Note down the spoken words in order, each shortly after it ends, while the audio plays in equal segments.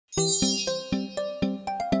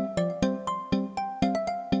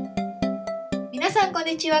Minasan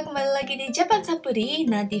konnichiwa, kembali lagi di Jepang Sapuri.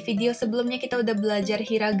 Nah, di video sebelumnya kita udah belajar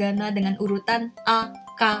hiragana dengan urutan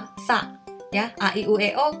AKASA. Ya, A, I, U,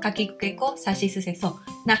 E, O, Kaki, Keko, Sashi, Suseso.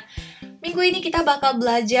 Nah, minggu ini kita bakal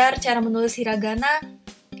belajar cara menulis hiragana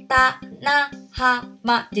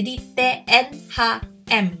TANAHAMA. Jadi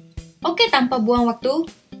TNHM. Oke, tanpa buang waktu,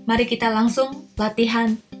 mari kita langsung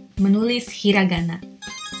latihan menulis hiragana.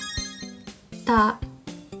 Ta,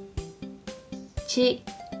 chi,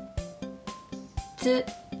 tsu,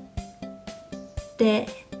 te,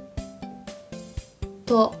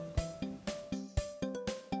 to.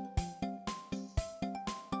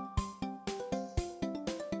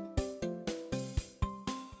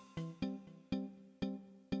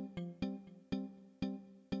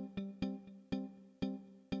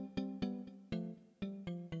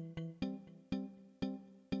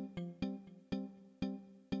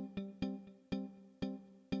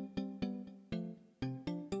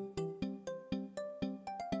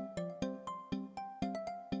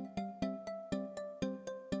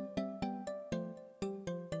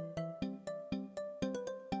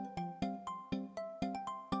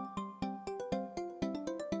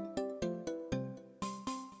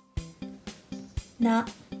 Na,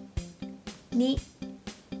 ni,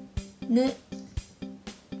 nu,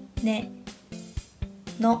 ne,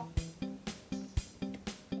 no.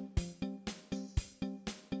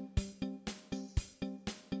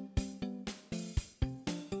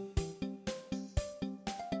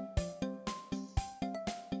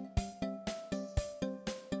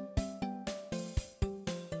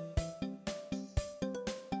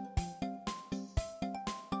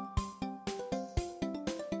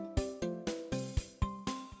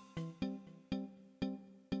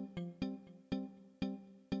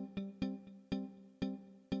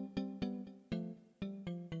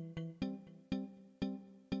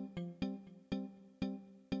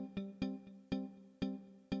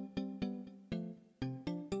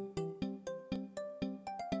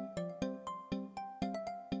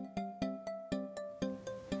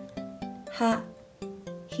 Ha,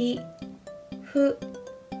 hi, hu,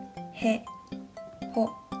 he, ho.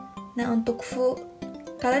 Nah, untuk fu,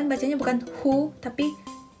 kalian bacanya bukan hu, tapi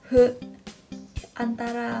he.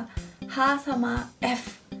 Antara H sama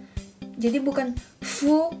F. Jadi bukan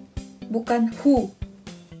fu, bukan hu.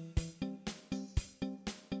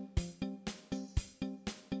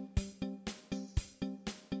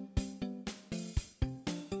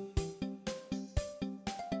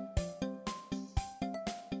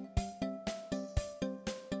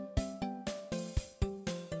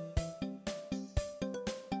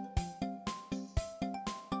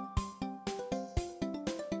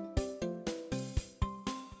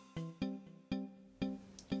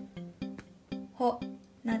 Ho.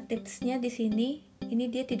 Nah, tipsnya di sini, ini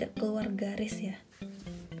dia tidak keluar garis ya.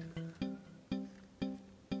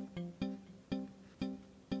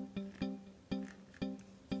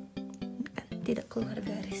 Tidak keluar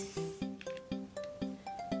garis.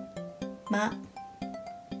 Ma,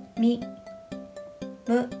 mi,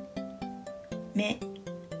 mu, me,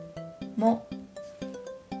 mo.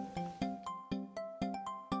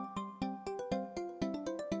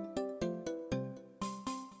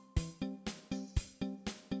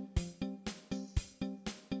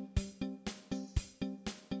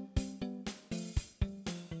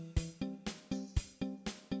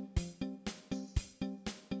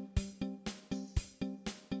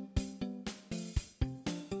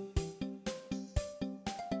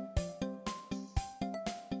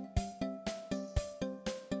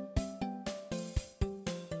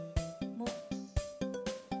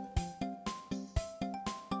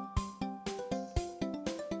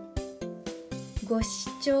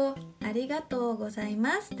 Goshichou arigatou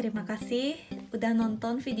gozaimasu. Terima kasih udah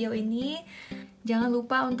nonton video ini. Jangan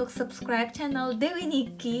lupa untuk subscribe channel Dewi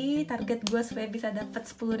Niki. Target gue supaya bisa dapat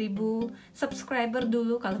 10.000 subscriber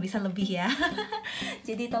dulu, kalau bisa lebih ya.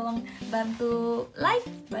 Jadi tolong bantu like,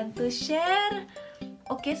 bantu share.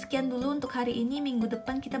 Oke, sekian dulu untuk hari ini. Minggu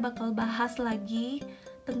depan kita bakal bahas lagi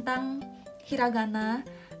tentang hiragana.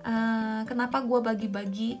 Kenapa gue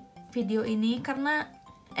bagi-bagi video ini? Karena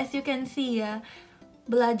as you can see ya,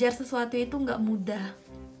 belajar sesuatu itu nggak mudah.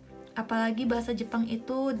 Apalagi bahasa Jepang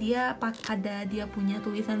itu dia punya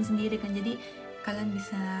tulisan sendiri kan. Jadi kalian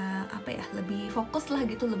bisa lebih fokus lah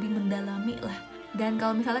gitu, lebih mendalami lah. Dan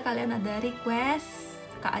kalau misalnya kalian ada request,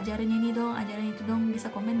 Kak ajarin ini dong, ajarin itu dong, bisa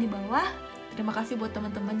komen di bawah. Terima kasih buat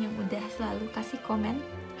teman-teman yang udah selalu kasih komen.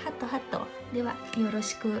 Hato hato. Dewa,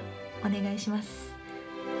 yoroshiku onegai shimasu.